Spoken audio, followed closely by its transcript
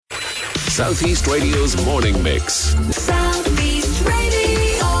Southeast Radio's morning mix. Southeast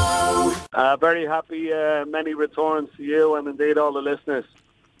Radio. Very happy many returns to you and indeed all the listeners.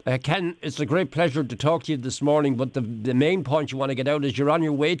 Ken, it's a great pleasure to talk to you this morning, but the main point you want to get out is you're on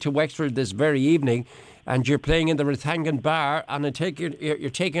your way to Wexford this very evening and you're playing in the Rathangan bar, and I take you're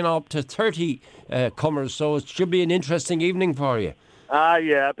taking up to 30 comers, so it should be an interesting evening for you.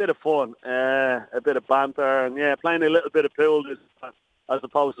 Yeah, a bit of fun, a bit of banter, and playing a little bit of pool as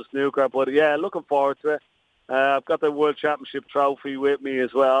opposed to snooker, but looking forward to it. I've got the World Championship trophy with me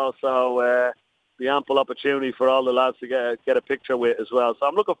as well, so the ample opportunity for all the lads to get a picture with as well. So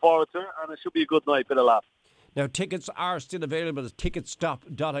I'm looking forward to it, and it should be a good night, bit of laugh. Now, tickets are still available at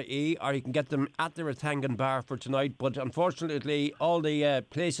ticketstop.ie, or you can get them at the Rathangan bar for tonight. But unfortunately, all the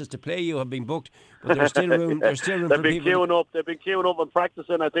places to play you have been booked, but there's still room. There's still room for people. They've been queuing up and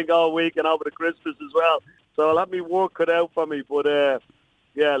practicing, I think, all week and over the Christmas as well. So I'll have me work cut out for me. But it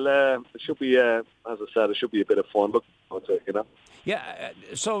should be, as I said, it should be a bit of fun. Look forward to it, you know. Yeah.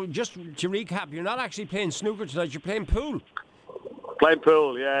 So just to recap, you're not actually playing snooker tonight. You're playing pool. Playing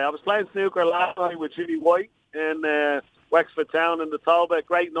pool, yeah. I was playing snooker last night with Jimmy White in Wexford Town in the Talbot.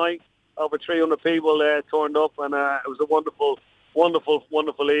 Great night. Over 300 people turned up, and it was a wonderful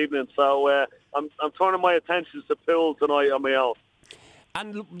evening. So I'm turning my attention to pool tonight on my own.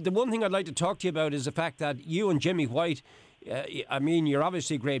 And the one thing I'd like to talk to you about is the fact that you and Jimmy White, I mean, you're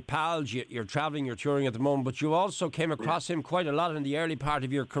obviously great pals. You're travelling, you're touring at the moment, but you also came across him quite a lot in the early part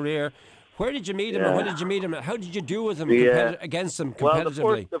of your career. Where did you meet him? And when did you meet him? How did you do with him against him competitively?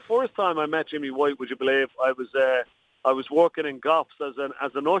 Well, the first time I met Jimmy White, would you believe, I was working in Goffs as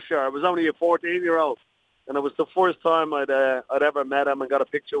an usher. I was only a 14-year-old, and it was the first time I'd ever met him and got a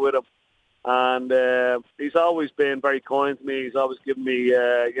picture with him. And he's always been very kind to me. He's always given me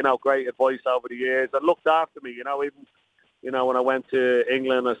great advice over the years and looked after me. Even when I went to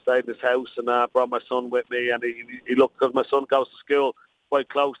England, I stayed in his house and I brought my son with me, and he looked, because my son goes to school quite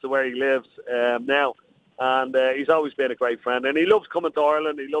close to where he lives now, and he's always been a great friend, and he loves coming to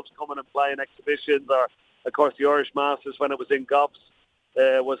Ireland. He loves coming and playing exhibitions, or of course the Irish Masters when it was in Goffs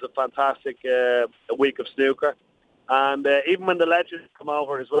was a fantastic week of snooker, and even when the legends come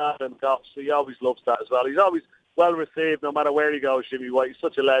over as well in Goffs, he always loves that as well. He's always well received no matter where he goes, Jimmy White. He's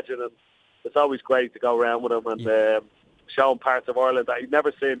such a legend, and it's always great to go around with him and show him parts of Ireland that he'd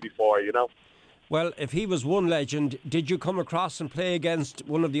never seen before, you know. Well, if he was one legend, did you come across and play against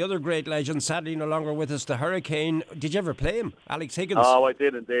one of the other great legends, sadly no longer with us, the Hurricane? Did you ever play him, Alex Higgins? Oh, I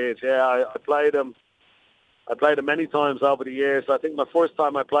did indeed, yeah. I played him. I played him many times over the years. I think my first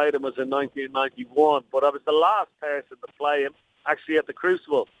time I played him was in 1991, but I was the last person to play him, actually at the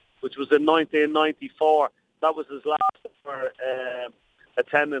Crucible, which was in 1994. That was his last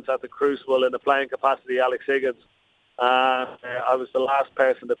attendance at the Crucible in the playing capacity, Alex Higgins. I was the last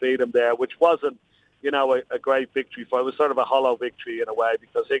person to beat him there, which wasn't, a great victory for him. It was sort of a hollow victory in a way,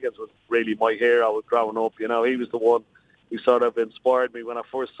 because Higgins was really my hero growing up. He was the one who sort of inspired me when I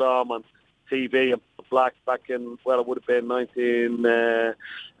first saw him on TV in black back in, well, it would have been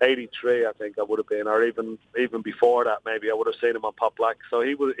 1983, I think I would have been, or even before that, maybe I would have seen him on Pop Black. So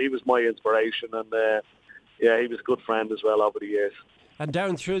he was my inspiration, and he was a good friend as well over the years. And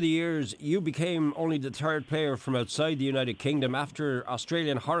down through the years, you became only the third player from outside the United Kingdom after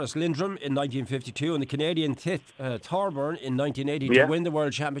Australian Horace Lindrum in 1952 and the Canadian Thorburn in 1980 to win the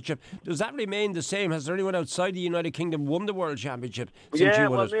World Championship. Does that remain the same? Has there anyone outside the United Kingdom won the World Championship since you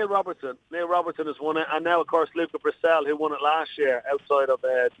won it? Neil Robertson has won it, and now, of course, Luca Bristol, who won it last year outside of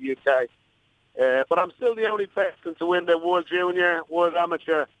the UK. But I'm still the only person to win the World Junior, World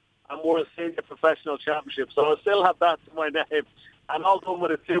Amateur, and World Senior Professional Championship. So I still have that to my name. And all done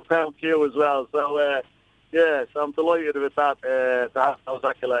with a £2 queue as well. So, so I'm delighted with that, to have those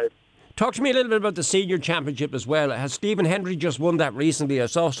accolades. Talk to me a little bit about the Senior Championship as well. Has Stephen Hendry just won that recently? I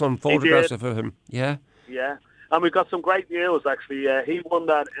saw some photographs of him. Yeah? Yeah. And we've got some great news, actually. He won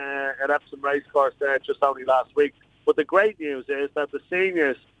that at Epsom Racecourse there just only last week. But the great news is that the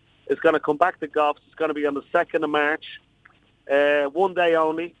Seniors is going to come back to Goffs. It's going to be on the 2nd of March. 1 day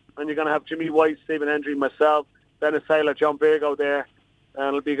only. And you're going to have Jimmy White, Stephen Hendry, myself, Dennis Taylor, John Virgo there, and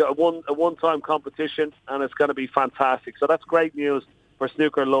it'll be a one-time competition, and it's going to be fantastic. So that's great news for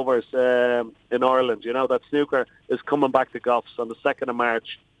snooker lovers in Ireland. That snooker is coming back to Goffs on the 2nd of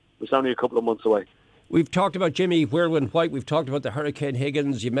March. It's only a couple of months away. We've talked about Jimmy Whirlwind White. We've talked about the Hurricane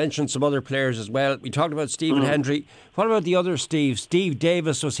Higgins. You mentioned some other players as well. We talked about Stephen Hendry. What about the other Steve? Steve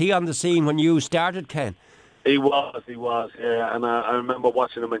Davis, was he on the scene when you started, Ken? He was, yeah. And I remember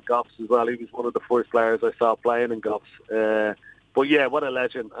watching him in Goffs as well. He was one of the first players I saw playing in Goffs. But yeah, what a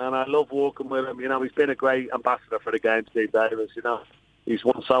legend. And I love working with him. He's been a great ambassador for the game, Steve Davis. He's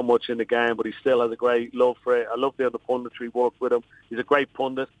won so much in the game, but he still has a great love for it. I love doing the punditry work with him. He's a great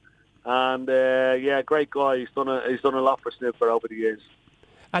pundit, and great guy. He's done a lot for snooker over the years.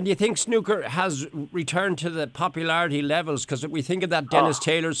 And do you think snooker has returned to the popularity levels? Because we think of that Dennis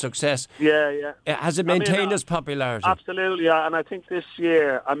Taylor success. Yeah. Has it maintained its popularity? Absolutely, and I think this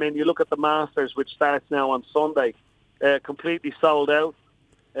year, you look at the Masters, which starts now on Sunday, completely sold out.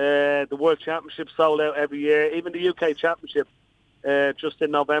 The World Championship sold out every year. Even the UK Championship, just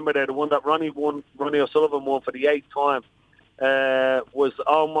in November there, the one that Ronnie O'Sullivan won for the 8th time, was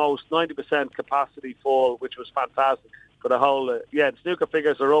almost 90% capacity full, which was fantastic for the whole. The snooker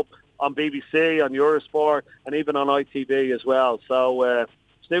figures are up on BBC, on Eurosport, and even on ITV as well. So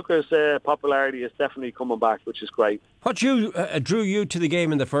snooker's popularity is definitely coming back, which is great. What drew you to the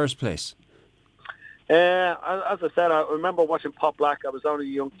game in the first place? As I said, I remember watching Pop Black. I was only a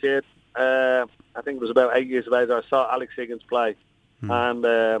young kid. I think it was about 8 years of age. I saw Alex Higgins play. And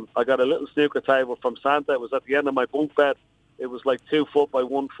I got a little snooker table from Santa. It was at the end of my bunk bed. It was like 2 foot by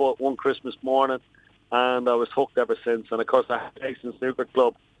 1 foot one Christmas morning. And I was hooked ever since. And, of course, I had Jason Snooker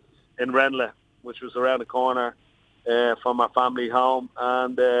Club in Renly, which was around the corner from our family home.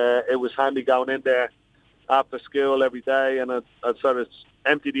 And it was handy going in there after school every day. And I'd sort of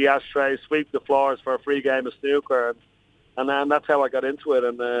empty the ashtray, sweep the floors for a free game of snooker. And then that's how I got into it.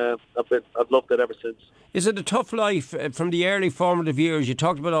 And I've loved it ever since. Is it a tough life from the early formative years? You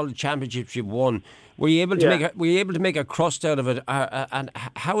talked about all the championships you've won. Were you able to make a crust out of it? And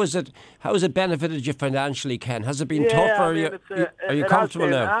how has it benefited you financially, Ken? Has it been tough, or are you comfortable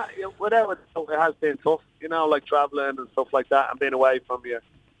now? Without it has been tough. Like travelling and stuff like that, and being away from your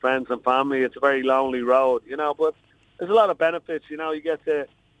friends and family. It's a very lonely road, But there's a lot of benefits. You get to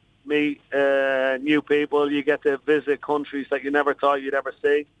meet new people. You get to visit countries that you never thought you'd ever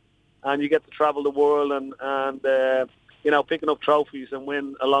see. And you get to travel the world and picking up trophies and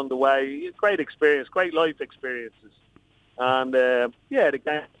win along the way. Great experience, great life experiences. And, the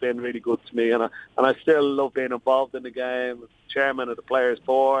game's been really good to me. And I still love being involved in the game, chairman of the Players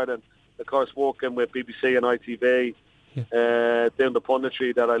Board, and, of course, working with BBC and ITV, doing the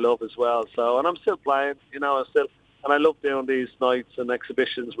punditry that I love as well. So, and I'm still playing, and I love doing these nights and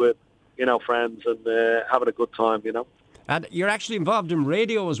exhibitions with, friends and having a good time, And you're actually involved in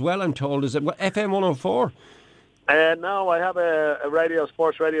radio as well, I'm told. Is it FM 104? No, I have a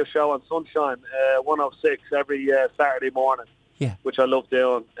sports radio show on Sunshine, 106 every Saturday morning, which I love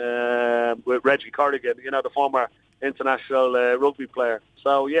doing with Reggie Corrigan, the former international rugby player.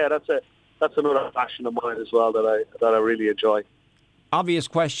 So, that's another passion of mine as well that I really enjoy. Obvious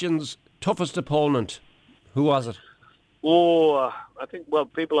questions. Toughest opponent. Who was it? Oh, I think,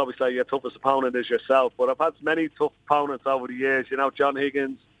 people always say your toughest opponent is yourself, but I've had many tough opponents over the years. John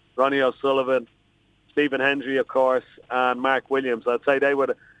Higgins, Ronnie O'Sullivan, Stephen Hendry, of course, and Mark Williams. I'd say they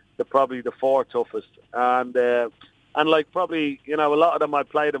were probably the 4 toughest. And probably, a lot of them I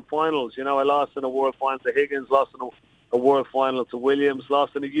played in finals. I lost in a World Final to Higgins, lost in a World Final to Williams,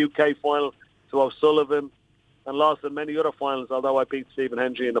 lost in a UK final to O'Sullivan, and lost in many other finals, although I beat Stephen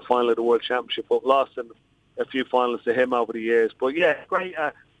Hendry in the final of the World Championship, but lost in a few finals to him over the years. But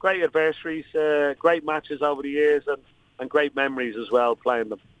great adversaries, great matches over the years, and great memories as well playing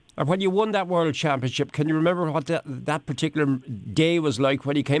them. And when you won that World Championship, can you remember what that particular day was like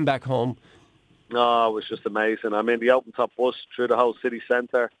when you came back home? Oh, it was just amazing. The open top bus through the whole city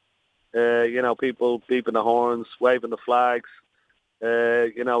centre, people beeping the horns, waving the flags,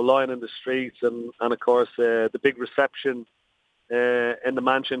 lining the streets, and of course the big reception in the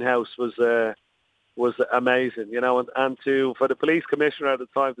Mansion House was amazing, and for the police commissioner at the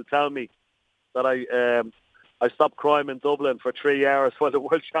time to tell me that I stopped crime in Dublin for 3 hours while the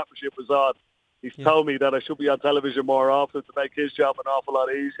World Championship was on. He's told me that I should be on television more often to make his job an awful lot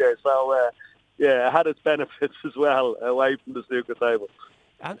easier. So, it had its benefits as well away from the snooker table.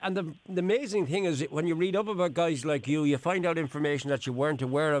 And the amazing thing is when you read up about guys like you find out information that you weren't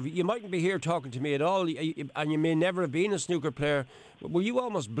aware of. You mightn't be here talking to me at all, and you may never have been a snooker player. Were you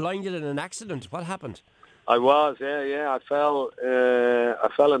almost blinded in an accident? What happened? I was, I fell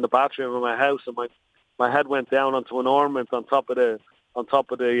in the bathroom of my house, and my head went down onto an ornament on top of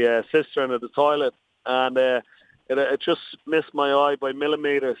the cistern of the toilet, and it just missed my eye by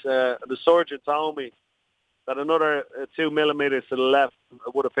millimetres. The surgeon told me that another 2 millimetres to the left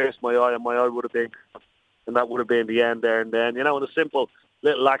would have pierced my eye, and my eye would have been, and that would have been the end there and then. In a simple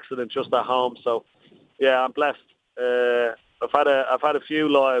little accident just at home. So, I'm blessed. I've had a few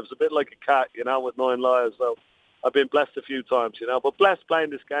lives, a bit like a cat, with 9 lives. So I've been blessed a few times, but blessed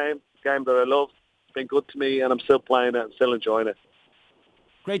playing this game that I love. It's been good to me, and I'm still playing it and still enjoying it.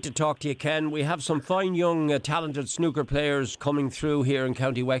 Great to talk to you, Ken. We have some fine young talented snooker players coming through here in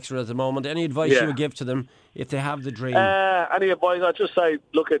County Wexford at the moment. Any advice you would give to them if they have the dream? Any advice? I'd just say,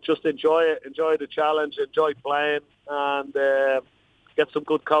 just enjoy it, enjoy the challenge, enjoy playing, and get some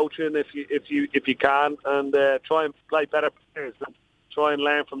good coaching if you can, and try and play better players. And try and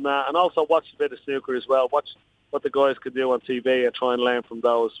learn from that, and also watch a bit of snooker as well. Watch what the guys can do on TV and try and learn from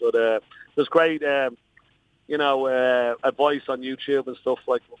those. But there's great, advice on YouTube and stuff,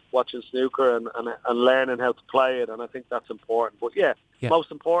 like watching snooker and learning how to play it, and I think that's important. But most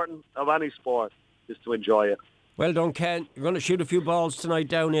important of any sport is to enjoy it. Well done, Ken. You're going to shoot a few balls tonight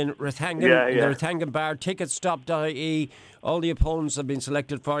down in Rathangan, in the Rathangan bar. Ticketstop.ie. All the opponents have been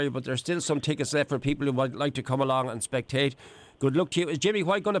selected for you, but there's still some tickets left for people who would like to come along and spectate. Good luck to you. Is Jimmy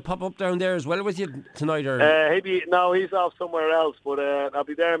White going to pop up down there as well with you tonight? Or? No, he's off somewhere else, but I'll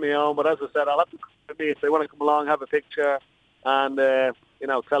be there on my own. But as I said, I'll have to come with me if they want to come along, have a picture, and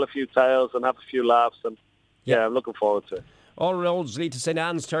tell a few tales and have a few laughs. And I'm looking forward to it. All roads lead to St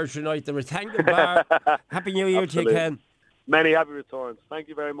Anne's Church tonight, the Rathangan Bar. Happy New Year to you, Ken. Many happy returns. Thank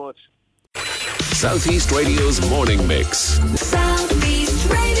you very much. Southeast Radio's morning mix.